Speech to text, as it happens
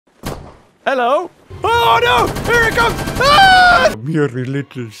Hello. Oh no! Here it comes! Ah! Come here,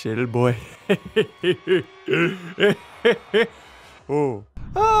 little shell boy. Oh.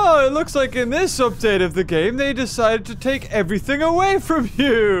 Oh, it looks like in this update of the game, they decided to take everything away from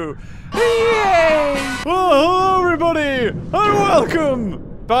you. Yay! Oh, hello, everybody, and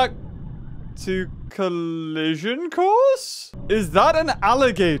welcome back to Collision Course? Is that an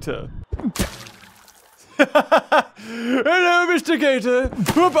alligator? Hello, Mr. Gator.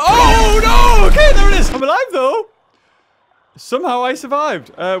 Oh, no! Okay, there it is. I'm alive, though. Somehow I survived.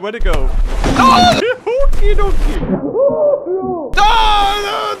 Where'd it go? Oh! Okie dokie.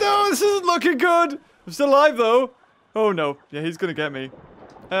 Oh, no, this isn't looking good. I'm still alive, though. Oh, no. Yeah, he's gonna get me.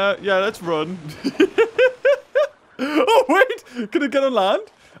 Yeah, let's run. Oh, wait. Can it get on land?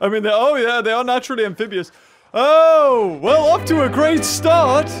 I mean, oh, yeah, they are naturally amphibious. Oh, well, off to a great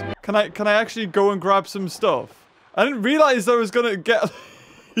start. Can I actually go and grab some stuff? I didn't realize I was gonna get...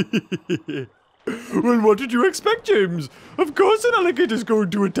 Well, what did you expect, James? Of course an alligator's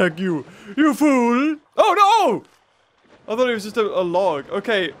going to attack you. You fool. Oh, no! I thought it was just a log.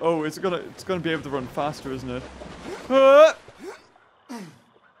 Okay. Oh, it's gonna be able to run faster, isn't it?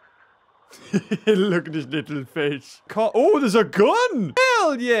 Look at his little face. Oh, there's a gun!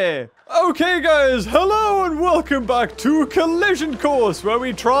 Hell yeah! Okay, guys, hello and welcome back to Collision Course, where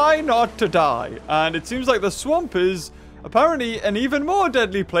we try not to die. And it seems like the swamp is apparently an even more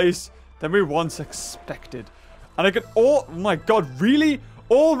deadly place than we once expected. And I can... Oh my god, really?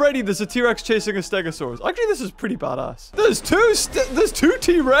 Already there's a T-Rex chasing a Stegosaurus. Actually, this is pretty two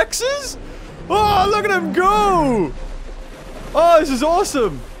T-Rexes? Oh, look at him go! Oh, this is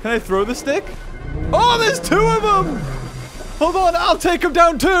awesome. Can I throw the stick? Oh, there's two of them! Hold on, I'll take him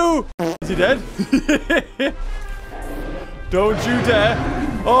down too! Is he dead? Don't you dare!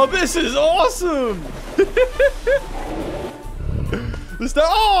 Oh, this is awesome!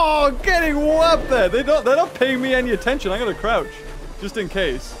 Oh, getting whapped there! They're not paying me any attention. I'm gonna crouch, just in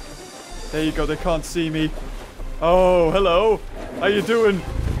case. There you go. They can't see me. Oh, hello. How you doing?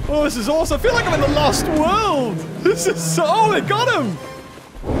 Oh, this is awesome. I feel like I'm in the Lost World. This is so... Oh, they got him.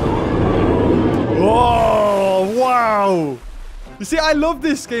 Oh, wow. You see, I love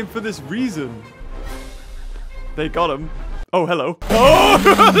this game for this reason. They got him. Oh, hello. Oh!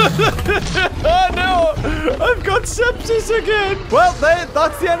 Oh, no. I've got sepsis again. Well,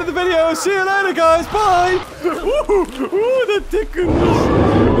 that's the end of the video. See you later, guys. Bye. Ooh, that tickles.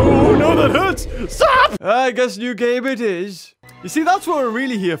 Oh, no, that hurts. Stop. I guess new game it is. You see, that's what we're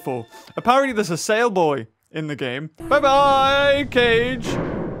really here for. Apparently, there's a sail boy in the game. Bye-bye, cage.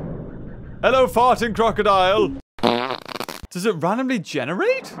 Hello, farting crocodile. Does it randomly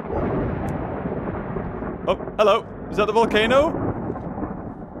generate? Oh, hello. Is that the volcano?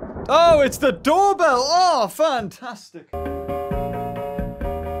 Oh, it's the doorbell. Oh, fantastic.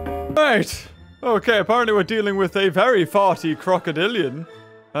 Right. Okay, apparently we're dealing with a very farty crocodilian.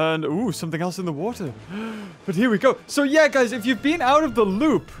 And, ooh, something else in the water. But here we go. So, yeah, guys, if you've been out of the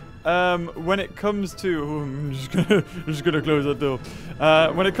loop, when it comes to... Oh, I'm just gonna close that door.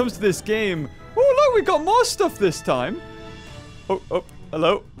 When it comes to this game... Oh, look, we got more stuff this time. Oh,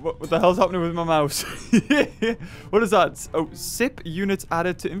 hello? What the hell's happening with my mouse? What is that? Oh, SIP units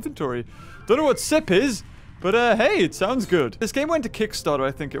added to inventory. Don't know what SIP is, but, hey, it sounds good. This game went to Kickstarter,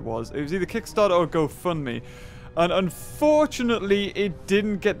 I think it was. It was either Kickstarter or GoFundMe. And unfortunately, it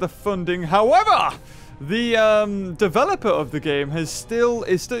didn't get the funding. However, the developer of the game is still,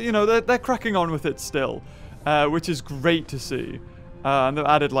 you know, they're cracking on with it still, which is great to see. And they've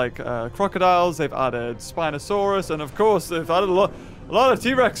added like crocodiles, they've added Spinosaurus, and of course they've added a lot of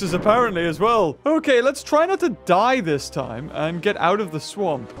T-Rexes apparently as well. Okay, let's try not to die this time and get out of the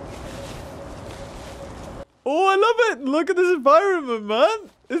swamp. Oh, I love it! Look at this environment, man!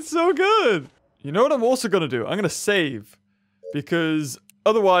 It's so good! You know what I'm also gonna do? I'm gonna save. Because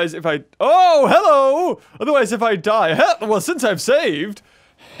otherwise if I... Oh, hello! Otherwise if I die... Well, since I've saved...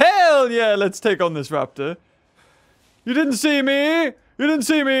 Hell yeah, let's take on this raptor. You didn't see me! You didn't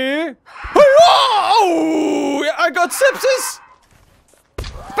see me! Oh! I got sepsis!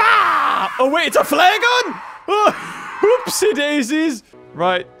 Bah! Oh wait, it's a flare gun? Oh, oopsie daisies!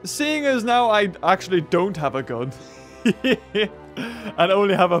 Right, seeing as now I actually don't have a gun... and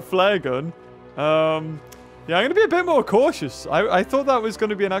only have a flare gun... yeah, I'm gonna be a bit more cautious. I thought that was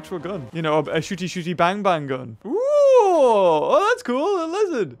gonna be an actual gun. You know, a shooty bang bang gun. Ooh! Oh, that's cool, a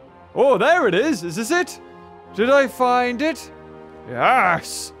lizard. Oh, there it is. Is this it? Did I find it?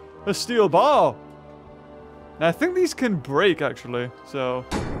 Yes! A steel bar. Now, I think these can break, actually. So,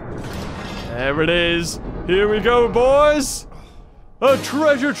 there it is. Here we go, boys. A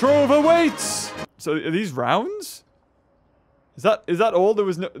treasure trove awaits. So, are these rounds? Is that all? There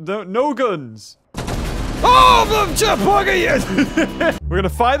was no guns. Oh, we're gonna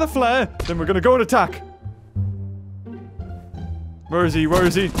fire the flare, then we're gonna go and attack. Where is he? Where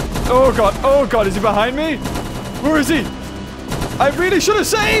is he? Oh god, is he behind me? Where is he? I really should have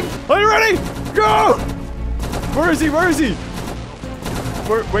saved! Are you ready? Go! Where is he? Where is he?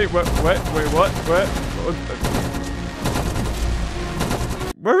 Wait, what?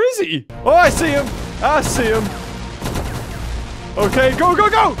 Where is he? Oh, I see him! I see him! Okay,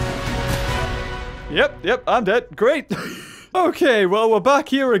 go! Yep, I'm dead. Great. Okay, well, we're back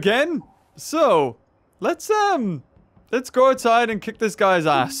here again. So, let's go outside and kick this guy's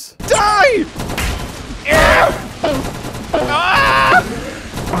ass. Die! Ah!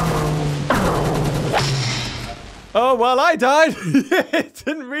 Oh, well, I died. It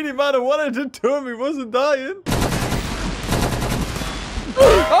didn't really matter what I did to him. He wasn't dying.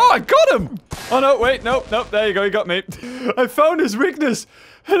 Oh, I got him. Oh, no, wait. Nope. There you go. He got me. I found his weakness.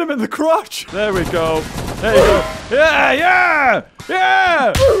 Hit him in the crotch. There we go. There you go.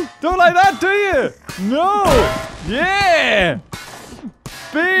 Yeah. Don't like that, do you? No. Yeah.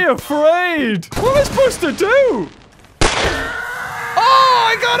 Be afraid. What am I supposed to do? Oh,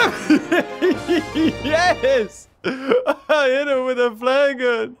 I got him. Yes. I hit him with a flare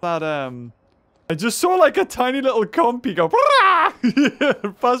gun. That, I just saw like a tiny little compy go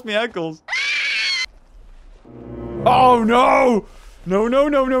past my ankles. Oh, no. No.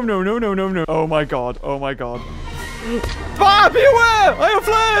 Oh, my God. Ah, beware! I have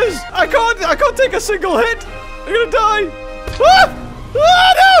flares! I can't take a single hit! I'm gonna die! Ah!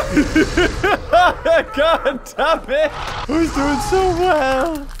 Ah, no! God damn it! I was doing so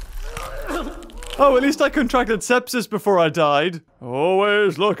well! Oh, at least I contracted sepsis before I died.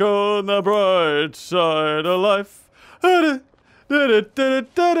 Always look on the bright side of life. I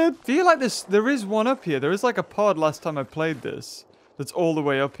feel like there is one up here. There is like a pod last time I played this. That's all the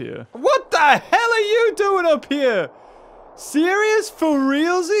way up here. What the hell are you doing up here? Serious? For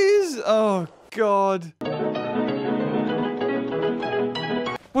realsies? Oh, God.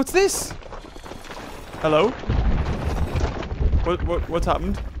 What's this? Hello? What's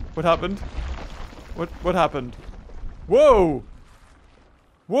happened? What happened? What happened? Whoa!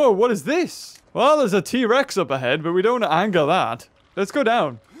 Whoa, what is this? Well, there's a T-Rex up ahead, but we don't want to anger that. Let's go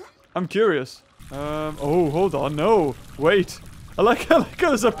down. I'm curious. Oh, hold on. No. Wait. I like how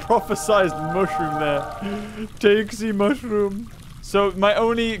there's a prophesized mushroom there. Takesy mushroom. So my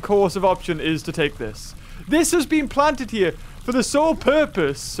only course of option is to take this. This has been planted here for the sole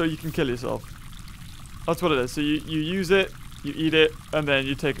purpose so you can kill yourself. That's what it is. So you use it, you eat it, and then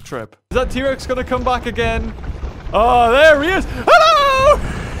you take a trip. Is that T-Rex gonna come back again? Oh, there he is. Hello!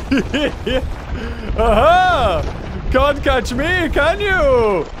 Aha! Can't catch me, can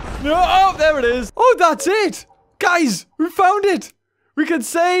you? No, oh, there it is. Oh, that's it. Guys, we found it! We can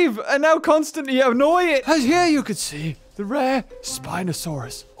save and now constantly annoy it. As here you could see the rare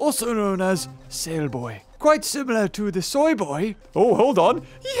Spinosaurus, also known as Sailboy. Quite similar to the Soy Boy. Oh, hold on.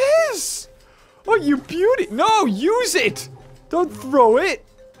 Yes! Oh, you beauty. No, use it! Don't throw it.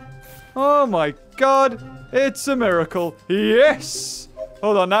 Oh my God. It's a miracle. Yes!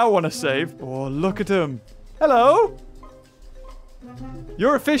 Hold on, now I want to save. Oh, look at him. Hello?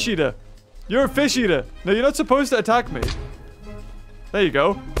 You're a fish eater. You're a fish eater. No, you're not supposed to attack me. There you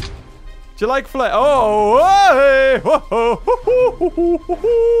go. Do you like flare? Oh, hey!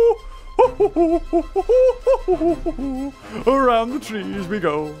 Around the trees we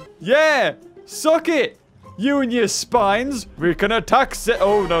go. Yeah! Suck it! You and your spines. We can attack.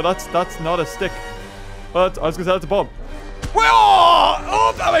 Oh, no, that's not a stick. I was going to say that's a bomb.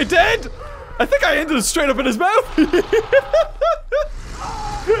 Oh, am I dead? I think I ended straight up in his mouth.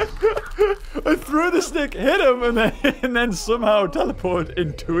 I threw the stick, hit him, and then somehow teleported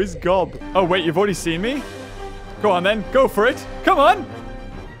into his gob. Oh, wait, you've already seen me? Go on, then. Go for it. Come on.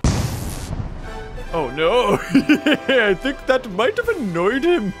 Oh, no. I think that might have annoyed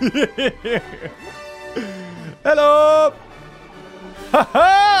him. Hello.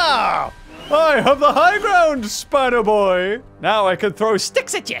 Ha-ha! I have the high ground, Spino Boy. Now I can throw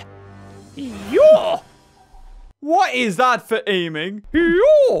sticks at you. Yo! What is that for aiming?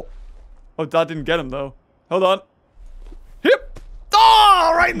 Yo! Oh, that didn't get him, though. Hold on. Hip!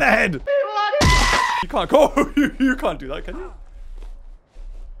 Oh, right in the head! You can't go. You can't do that, can you?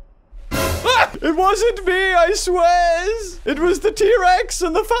 Ah! It wasn't me, I swears! It was the T-Rex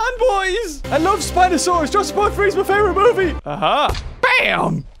and the fanboys! I love Spinosaurus. Jurassic Park 3 is my favorite movie! Aha!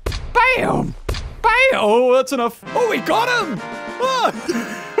 Bam! Bam! Bam! Oh, that's enough. Oh, we got him! Ah!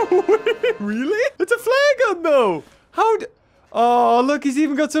 Really? It's a flare gun, though. Oh, look, he's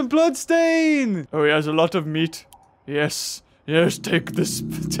even got some blood stain. Oh, he has a lot of meat. Yes. Yes, take this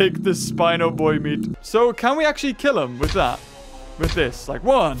Spino boy meat. So, can we actually kill him with that? With this? Like,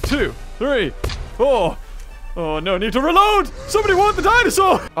 1, 2, 3, 4. Oh, no, need to reload! Somebody want the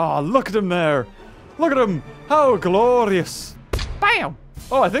dinosaur! Oh, look at him there. Look at him. How glorious. Bam!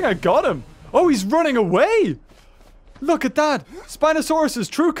 Oh, I think I got him. Oh, he's running away. Look at that. Spinosaurus'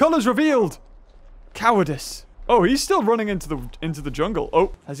 true colors revealed. Cowardice. Oh, he's still running into the jungle.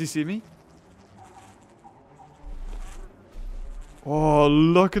 Oh, has he seen me? Oh,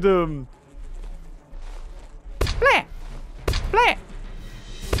 look at him. Blah. Blah.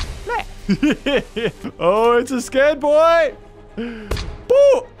 Blah. Oh, it's a scared boy.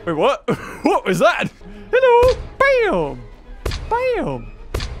 Boo. Wait, what? What was that? Hello. Bam. Bam.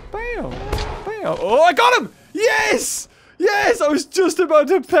 Bam. Bam. Oh, I got him. Yes. Yes, I was just about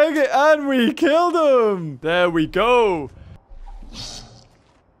to peg it and we killed him. There we go.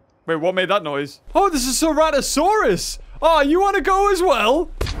 Wait, what made that noise? Oh, this is Ceratosaurus. Oh, you want to go as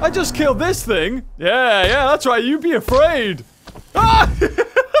well? I just killed this thing. Yeah, that's right. You be afraid. Ah!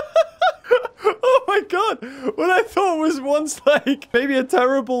 Oh my god. What I thought was once like maybe a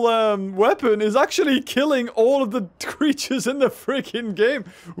terrible weapon is actually killing all of the creatures in the freaking game.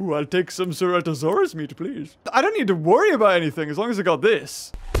 Ooh, I'll take some Ceratosaurus meat, please. I don't need to worry about anything as long as I got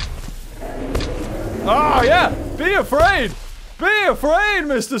this. Oh, yeah. Be afraid. Be afraid,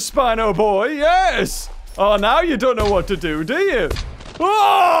 Mr. Spino boy. Yes. Oh, now you don't know what to do you?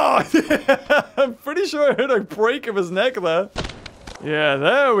 Oh! I'm pretty sure I heard a break of his neck there. Yeah,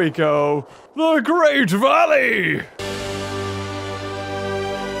 there we go. The Great Valley!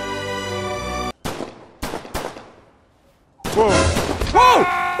 Whoa. Whoa!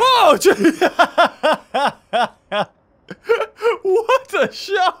 Whoa! What a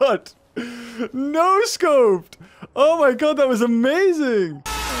shot! No scoped! Oh my god, that was amazing!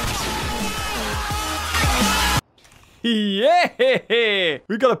 Yeah!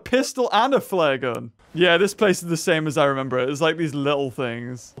 We got a pistol and a flare gun. Yeah, this place is the same as I remember it. It's like these little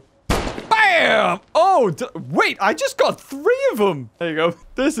things. Bam! Oh, wait, I just got 3 of them. There you go.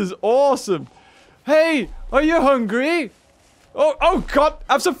 This is awesome. Hey, are you hungry? Oh god,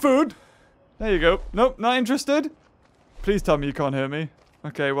 have some food. There you go. Nope, not interested. Please tell me you can't hear me.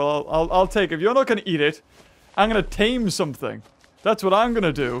 Okay, well, I'll take it. If you're not gonna eat it, I'm gonna tame something. That's what I'm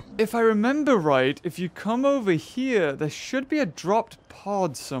gonna do. If I remember right, if you come over here, there should be a dropped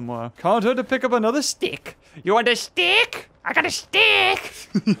pod somewhere. Can't hurt to pick up another stick. You want a stick? I got a stick!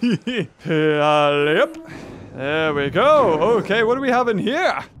 Yep. There we go. Okay, what do we have in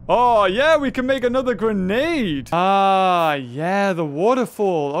here? Oh, yeah, we can make another grenade. Ah, yeah, the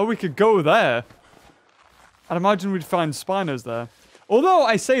waterfall. Oh, we could go there. I'd imagine we'd find Spinos there. Although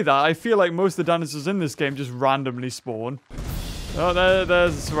I say that, I feel like most of the dinosaurs in this game just randomly spawn. Oh,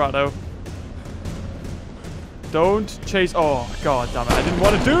 there's Cerato. Don't chase. Oh, god damn it. I didn't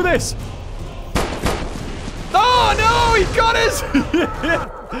want to do this. Oh, no. He got us.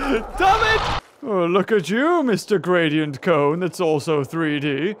 Damn it. Oh, look at you, Mr. Gradient Cone. That's also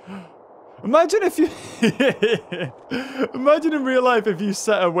 3D. Imagine if you... Imagine in real life if you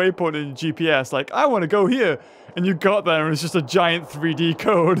set a waypoint in GPS. Like, I want to go here. And you got there and it's just a giant 3D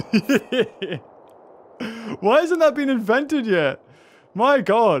code. Why hasn't that been invented yet? My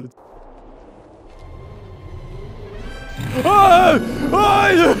god. Oh! Oh!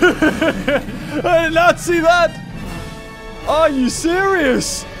 I did not see that! Are you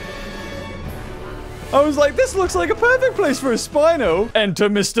serious? I was like, this looks like a perfect place for a Spino. Enter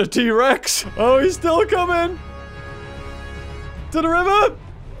Mr. T-Rex. Oh, he's still coming. To the river.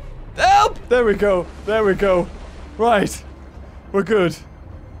 Help! There we go. There we go. Right. We're good.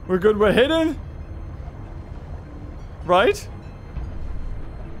 We're good. We're hidden. Right?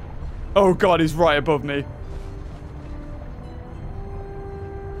 Oh god, he's right above me.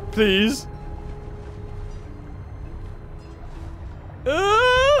 Please.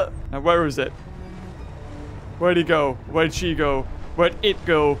 Now where is it? Where'd he go? Where'd she go? Where'd it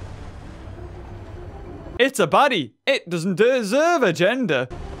go? It's a body. It doesn't deserve a gender.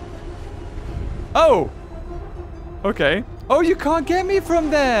 Oh. Okay. Oh, you can't get me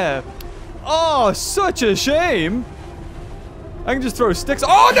from there. Oh, such a shame. I can just throw sticks.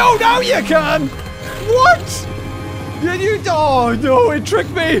 Oh, no, now you can. What? Oh, no, it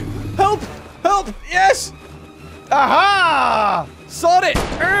tricked me. Help. Help. Yes. Aha. Sod it.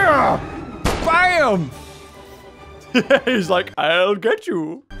 Urgh. Bam. He's like, I'll get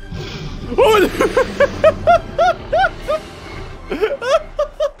you. Oh.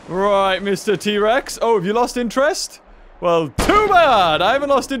 Right, Mr. T-Rex. Oh, have you lost interest? Well, too bad. I haven't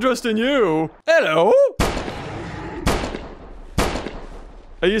lost interest in you. Hello.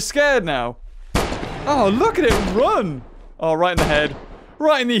 Are you scared now? Oh, look at it run. Oh, right in the head.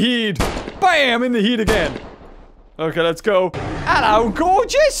 Right in the head. Bam! In the head again. Okay, let's go. Hello,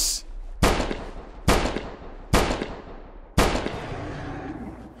 gorgeous!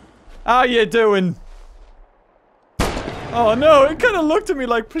 How you doing? Oh no, it kind of looked at me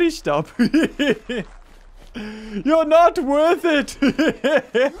like, please stop. You're not worth it.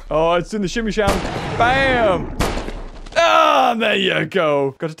 Oh, it's in the shimmy sham. Bam! Ah, there you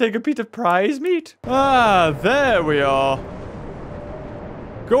go. Got to take a bit of prize meat. Ah, there we are.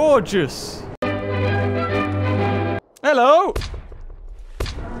 Gorgeous. Hello.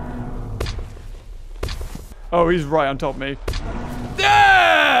 Oh, he's right on top of me.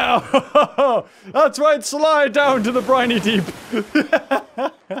 Yeah! That's right, slide down to the briny deep.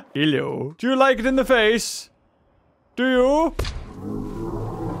 Hello. Do you like it in the face? Do you?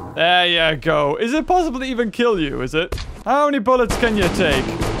 There you go. Is it possible to even kill you, is it? How many bullets can you take?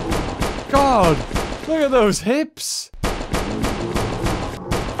 God, look at those hips.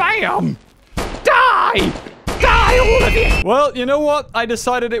 Bam! Die! Die, all of you! Well, you know what? I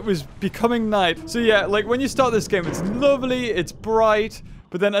decided it was becoming night. So yeah, like when you start this game, it's lovely, it's bright,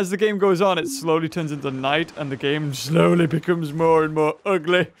 but then as the game goes on, it slowly turns into night, and the game slowly becomes more and more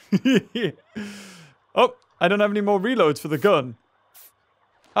ugly. Oh, I don't have any more reloads for the gun.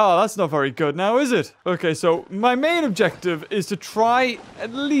 Oh, that's not very good now, is it? Okay, so my main objective is to try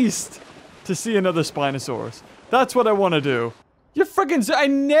at least to see another Spinosaurus. That's what I want to do. You friggin' I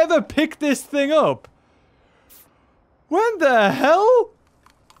never picked this thing up. When the hell?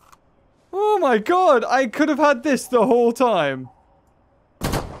 Oh my god, I could have had this the whole time.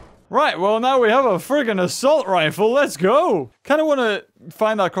 Right, well now we have a friggin' assault rifle. Let's go. Kind of want to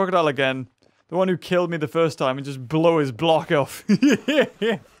find that crocodile again. The one who killed me the first time and just blow his block off.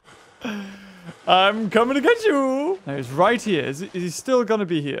 I'm coming to get you. Now he's right here. Is he still gonna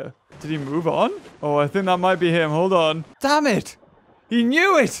be here? Did he move on? Oh, I think that might be him. Hold on. Damn it. He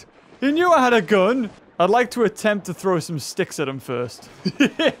knew it. He knew I had a gun. I'd like to attempt to throw some sticks at him first.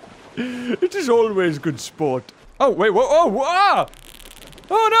 It is always good sport. Oh, wait, whoa, oh, ah!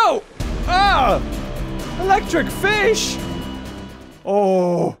 Oh, no! Ah! Electric fish!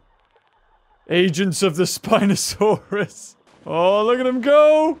 Oh. Agents of the Spinosaurus. Oh, look at him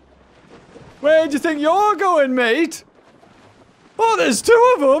go! Where do you think you're going, mate? Oh, there's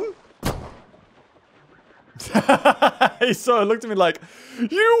two of them! He sort of looked at me like,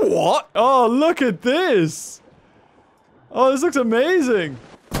 you what? Oh, look at this. Oh, this looks amazing.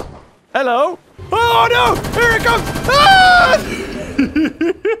 Hello? Oh, no! Here it comes! Ah!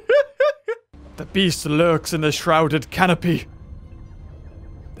 The beast lurks in the shrouded canopy.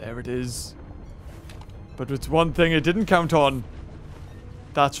 There it is. But it's one thing it didn't count on.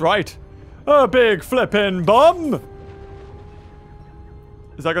 That's right. A big flippin' bomb!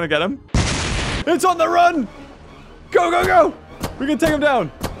 Is that gonna get him? It's on the run! Go, go, go! We can take him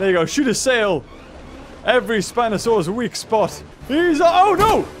down. There you go. Shoot a sail. Every Spinosaur's weak spot. He's... Oh,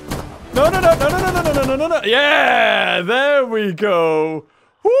 no! No, no, no, no, no, no, no, no, no, no, no. Yeah! There we go.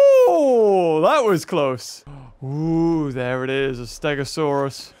 Ooh, that was close. Ooh, there it is. A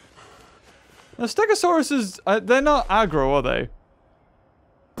Stegosaurus. Now, Stegosauruses, they're not aggro, are they?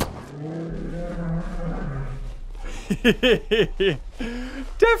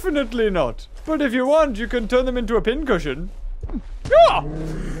 Definitely not. But if you want, you can turn them into a pincushion. Ah!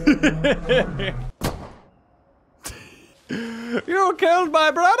 You killed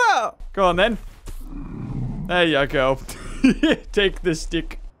my brother! Go on then. There you go. Take the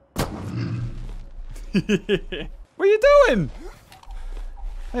stick. What are you doing?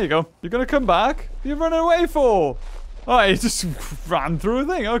 There you go. You're gonna come back? What are you running away for? Oh, he just ran through a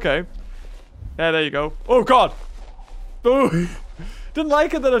thing. Okay. Yeah, there you go. Oh, God. Oh. Didn't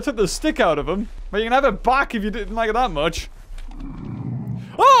like it that I took the stick out of him. But you can have it back if you didn't like it that much.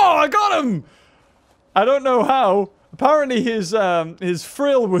 Oh, I got him! I don't know how. Apparently his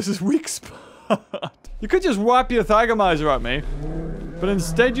frill was his weak spot. You could just whap your Thagomizer at me. But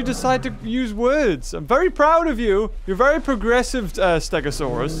instead you decide to use words. I'm very proud of you. You're very progressive,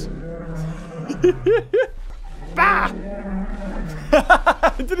 Stegosaurus. Bah!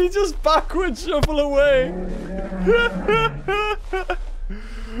 Did he just backwards shuffle away?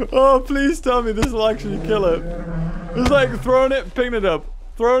 Oh, please tell me this will actually kill it. It's like throwing it, picking it up.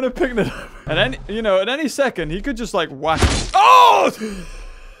 Throwing it, picking it up. And any, you know, at any second, he could just like whack. Oh!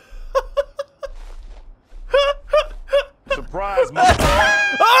 Surprise, man.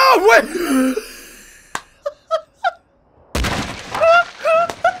 Oh, wait!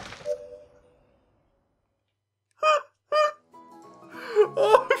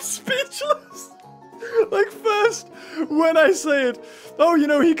 Oh, I'm speechless. Like first, when I say it. Oh, you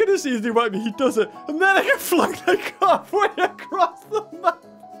know, he could have easily wiped me. He does it. And then I get flung like halfway across the map.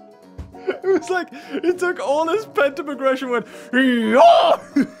 It was like, it took all his pent-up aggression, went,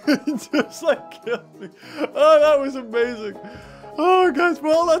 just like killed me. Oh, that was amazing. Oh, guys,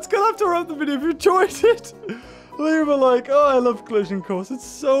 well, that's gonna have to wrap the video. If you enjoyed it, leave a like. Oh, I love Collision Course. It's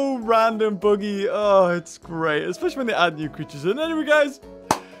so random, buggy. Oh, it's great, especially when they add new creatures in. Anyway, guys,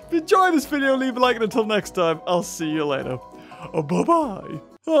 if you enjoyed this video, leave a like, and until next time, I'll see you later. Oh, bye-bye.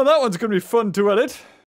 Oh, that one's gonna be fun to edit.